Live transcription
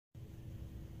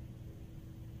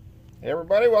Hey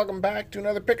everybody, welcome back to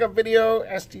another pickup video,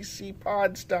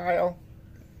 STCPOD style.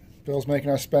 Bill's making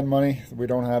us spend money that we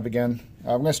don't have again.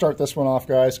 I'm going to start this one off,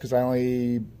 guys, because I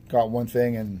only got one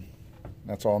thing, and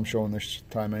that's all I'm showing this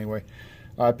time anyway.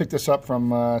 I picked this up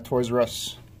from Toys R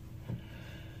Us.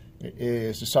 It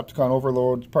is Decepticon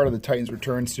Overload. It's part of the Titans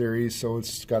Return series, so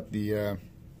it's got the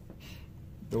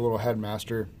little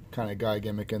headmaster kind of guy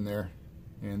gimmick in there.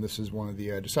 And this is one of the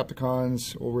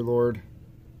Decepticons, Overlord.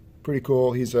 Pretty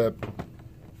cool. He's a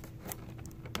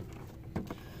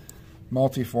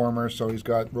multi-former, so he's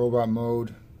got robot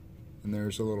mode, and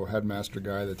there's a little headmaster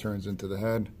guy that turns into the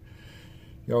head.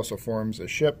 He also forms a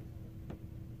ship.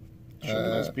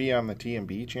 Shouldn't this be on the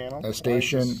T&B channel? A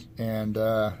station and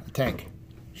a tank.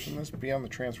 Shouldn't this be on the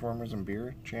Transformers and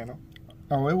Beer channel?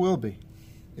 Oh, it will be.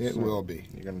 It will be.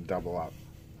 You're going to double up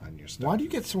on your stuff. Why do you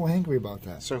get so angry about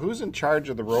that? So who's in charge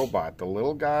of the robot? The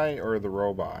little guy or the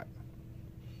robot?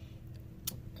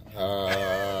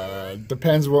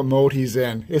 Depends what mode he's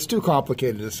in. It's too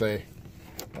complicated to say.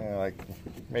 Like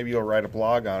maybe you'll write a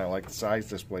blog on it, like the size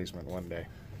displacement one day.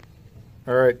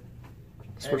 All right,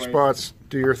 switch spots.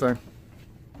 Do your thing.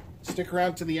 Stick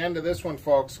around to the end of this one,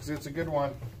 folks, because it's a good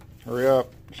one. Hurry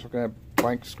up! Just looking at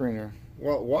blank screen here.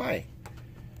 Well, why?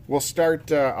 We'll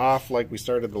start off like we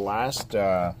started the last.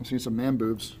 I see some man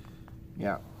boobs.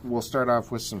 Yeah, we'll start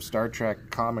off with some Star Trek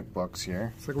comic books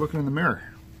here. It's like looking in the mirror.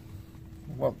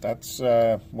 Well, that's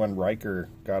when Riker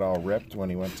got all ripped when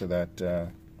he went to that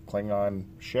Klingon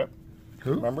ship.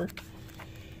 Who? Remember?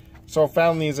 So I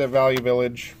found these at Value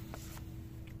Village.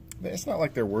 It's not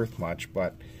like they're worth much,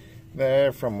 but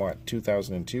they're from, what,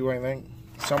 2002, I think?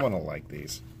 Someone will like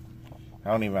these. I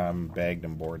don't even have them bagged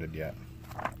and boarded yet.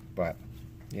 But,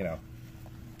 you know,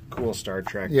 cool Star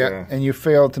Trek. Yeah, and you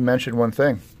failed to mention one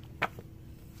thing.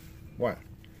 What?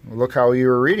 Look how you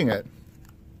were reading it.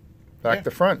 Back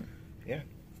to front. Yeah.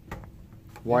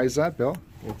 Why is that, Bill?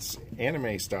 It's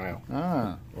anime style.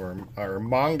 Ah. Or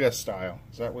manga style.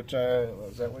 Is that what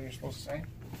you're supposed to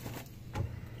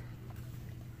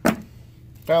say?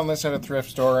 Found this at a thrift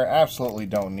store. Absolutely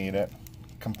don't need it.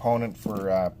 Component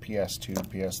for PS2,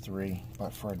 PS3,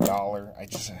 but for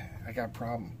 $1, I got a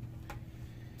problem.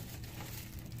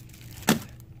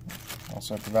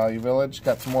 Also at the Value Village,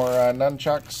 got some more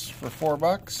nunchucks for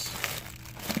 $4.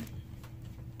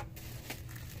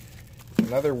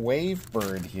 Another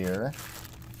Wavebird here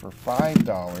for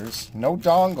 $5. No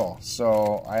dongle,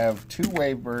 so I have two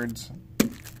Wavebirds,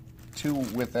 two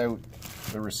without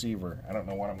the receiver. I don't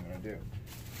know what I'm going to do.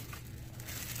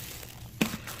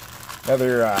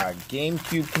 Another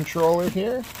GameCube controller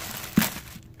here.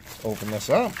 Let's open this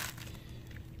up.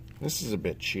 This is a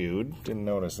bit chewed. Didn't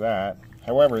notice that.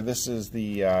 However, this is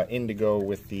the Indigo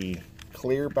with the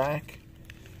clear back.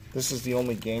 This is the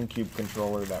only GameCube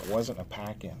controller that wasn't a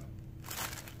pack-in.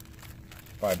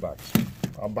 $5.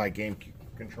 I'll buy GameCube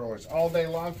controllers all day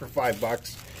long for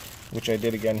 $5, which I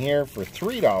did again here for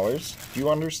 $3. Do you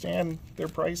understand their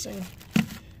pricing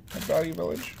at Value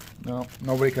Village? No,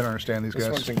 nobody can understand these guys.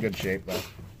 This one's in good shape, though.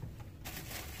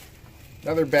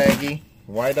 Another baggie.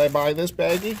 Why did I buy this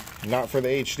baggie? Not for the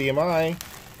HDMI.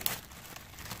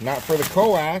 Not for the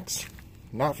coax.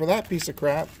 Not for that piece of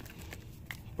crap.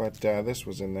 But this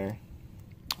was in there.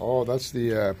 Oh, that's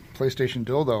the PlayStation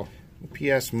dildo.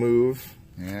 The PS Move.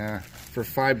 Yeah. For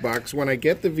 $5. When I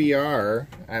get the VR,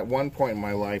 at one point in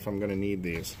my life, I'm going to need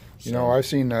these. You know, I've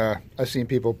seen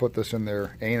people put this in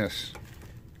their anus.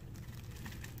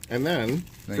 And then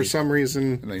for some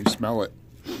reason... And then you smell it.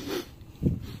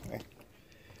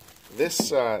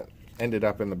 This ended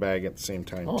up in the bag at the same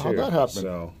time, too. How'd that happen?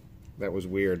 So, that was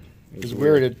weird. It was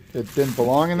weird. It didn't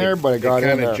belong in there, but it got in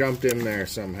there. It kind of jumped in there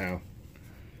somehow.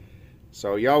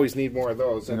 So, you always need more of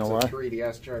those. That's a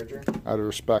 3DS charger. Out of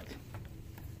respect.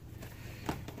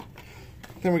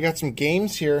 Then we got some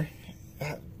games here.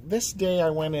 This day I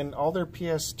went in, all their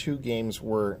PS2 games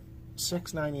were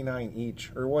 $6.99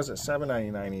 each, or was it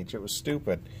 $7.99 each? It was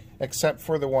stupid, except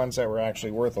for the ones that were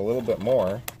actually worth a little bit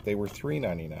more. They were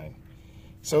 $3.99.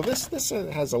 So this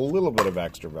has a little bit of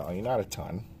extra value, not a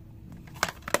ton,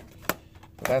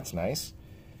 but that's nice.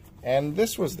 And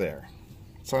this was there,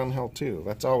 Silent Hill 2.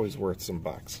 That's always worth some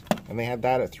bucks, and they had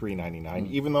that at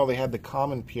 $3.99, even though they had the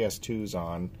common PS2s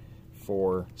on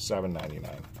for $7.99.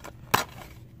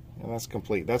 And that's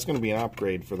complete. That's going to be an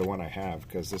upgrade for the one I have,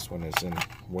 because this one is in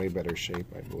way better shape,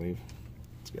 I believe.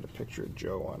 Let's get a picture of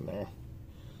Joe on there.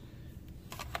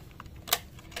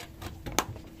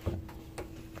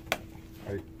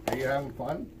 Are you having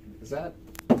fun? That's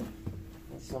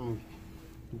some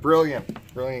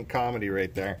brilliant comedy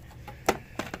right there.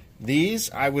 These,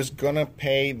 I was going to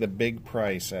pay the big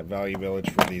price at Value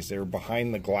Village for these. They were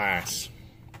behind the glass.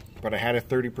 but I had a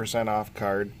 30% off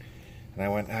card, and I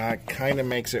went, it kind of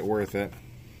makes it worth it.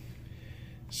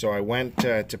 So I went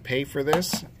to pay for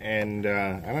this, and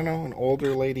I don't know, an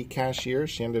older lady cashier,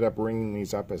 she ended up ringing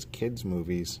these up as kids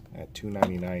movies at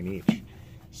 $2.99 each.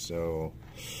 So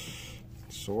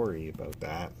sorry about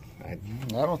that. I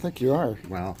don't think you are.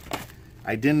 Well,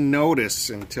 I didn't notice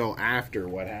until after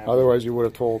what happened. Otherwise you would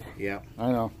have told. Yeah.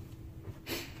 I know.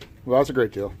 Well, that's a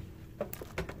great deal.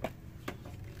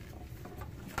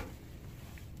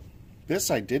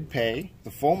 This I did pay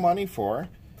the full money for.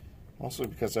 Also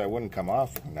because I wouldn't come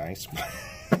off nice.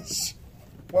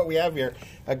 What we have here,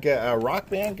 a rock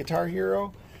band, Guitar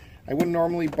Hero. I wouldn't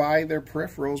normally buy their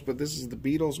peripherals, but this is the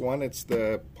Beatles one. It's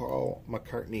the Paul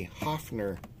McCartney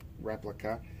Hofner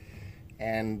replica.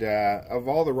 And of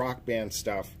all the rock band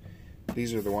stuff,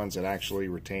 these are the ones that actually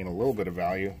retain a little bit of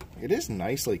value. It is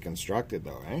nicely constructed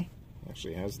though, eh?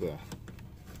 Actually has the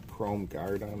chrome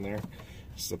guard on there.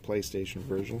 This is the PlayStation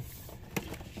version.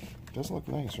 It does look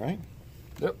nice, right?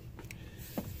 Yep.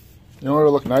 You know what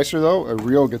would look nicer though? A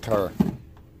real guitar.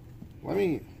 Let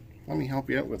me help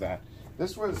you out with that.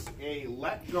 This was a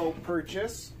Let Go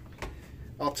purchase.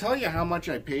 I'll tell you how much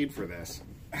I paid for this.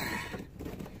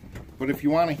 But if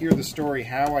you want to hear the story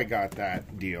how I got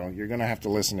that deal, you're going to have to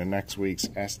listen to next week's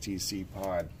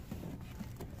STCPOD.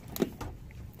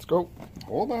 Let's go.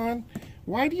 Hold on.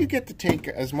 Why do you get to take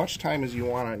as much time as you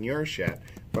want on your shit,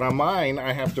 but on mine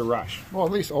I have to rush? Well,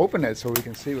 at least open it so we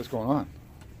can see what's going on.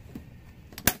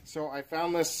 So I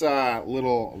found this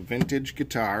little vintage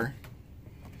guitar.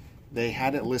 They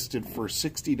had it listed for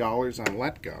 $60 on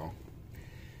Let Go.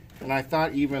 And I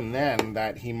thought even then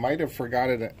that he might have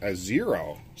forgotten a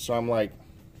zero. So I'm like,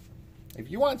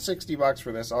 if you want $60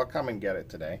 for this, I'll come and get it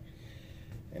today.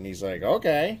 And he's like,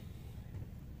 okay.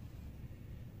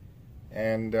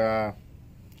 And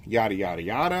yada, yada,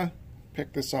 yada.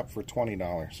 Picked this up for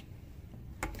 $20.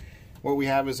 What we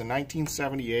have is a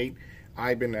 1978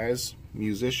 Ibanez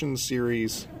Musician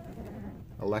Series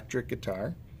electric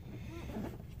guitar.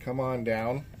 Come on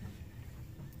down.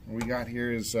 What we got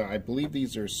here is, I believe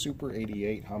these are Super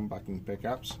 88 humbucking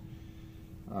pickups.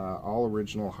 All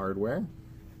original hardware.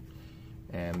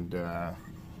 And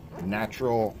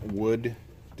natural wood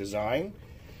design.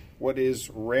 What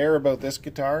is rare about this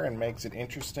guitar and makes it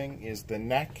interesting is the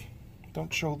neck.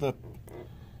 Don't show the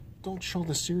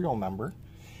serial number.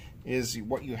 Is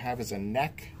what you have is a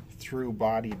neck through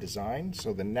body design,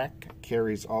 so the neck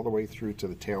carries all the way through to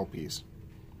the tailpiece.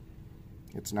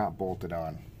 It's not bolted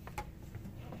on.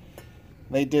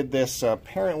 They did this,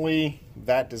 apparently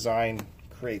that design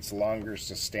creates longer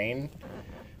sustain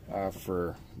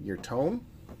for your tone.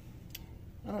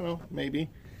 I don't know, maybe.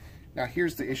 Now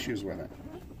here's the issues with it.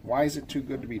 Why is it too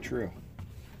good to be true?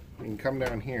 You can come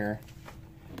down here,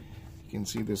 you can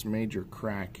see this major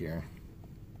crack here.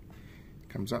 It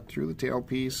comes up through the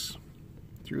tailpiece,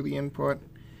 through the input,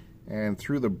 and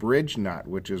through the bridge nut,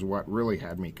 which is what really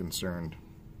had me concerned.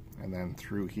 And then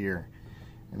through here,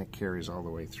 and it carries all the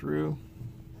way through,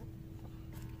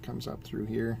 comes up through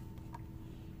here,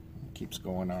 and keeps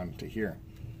going on to here.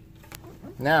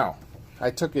 Now, I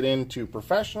took it into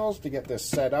professionals to get this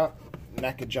set up,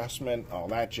 neck adjustment, all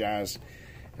that jazz,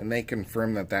 and they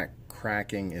confirmed that that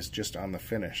cracking is just on the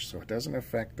finish, so it doesn't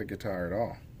affect the guitar at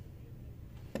all.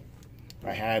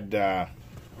 I had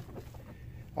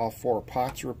all 4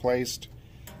 pots replaced,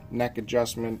 neck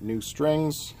adjustment, new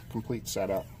strings, complete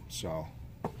setup. So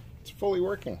it's fully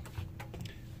working.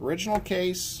 Original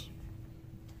case,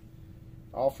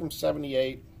 all from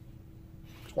 78,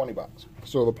 $20.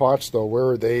 So the pots though, where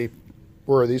are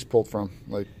these pulled from?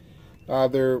 Like well,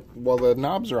 the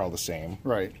knobs are all the same.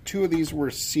 Right. 2 of these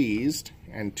were seized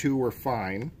and 2 were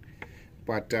fine,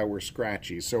 but were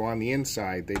scratchy. So on the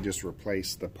inside, they just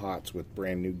replaced the pots with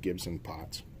brand new Gibson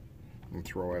pots and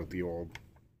throw out the old.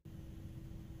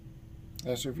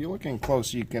 So if you're looking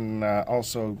close, you can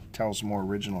also tell some more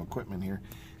original equipment here.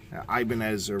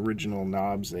 Ibanez original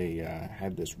knobs, they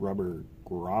had this rubber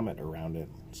grommet around it,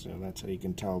 so that's how you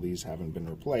can tell these haven't been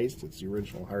replaced. It's the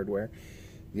original hardware.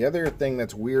 The other thing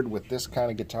that's weird with this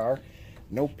kind of guitar,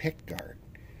 no pick guard.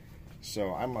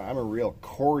 So I'm a real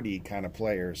chordy kind of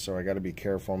player, so I got to be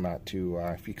careful not to.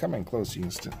 If you come in close, you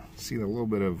can still see a little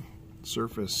bit of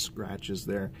surface scratches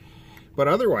there. But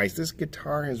otherwise, this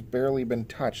guitar has barely been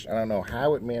touched. I don't know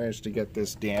how it managed to get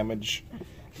this damage,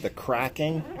 the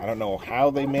cracking. I don't know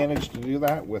how they managed to do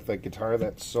that with a guitar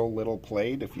that's so little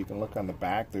played. If you can look on the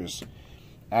back, there's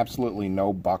absolutely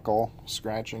no buckle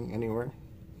scratching anywhere.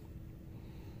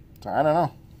 So I don't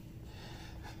know.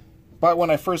 But when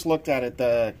I first looked at it,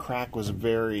 the crack was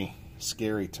very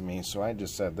scary to me. So I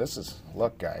just said,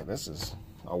 look guy, this is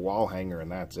a wall hanger and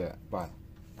that's it. But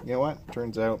you know what?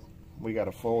 Turns out we got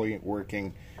a fully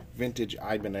working vintage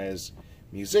Ibanez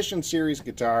Musician Series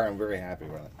guitar. I'm very happy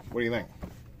with it. What do you think?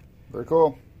 Very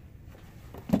cool.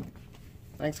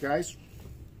 Thanks, guys.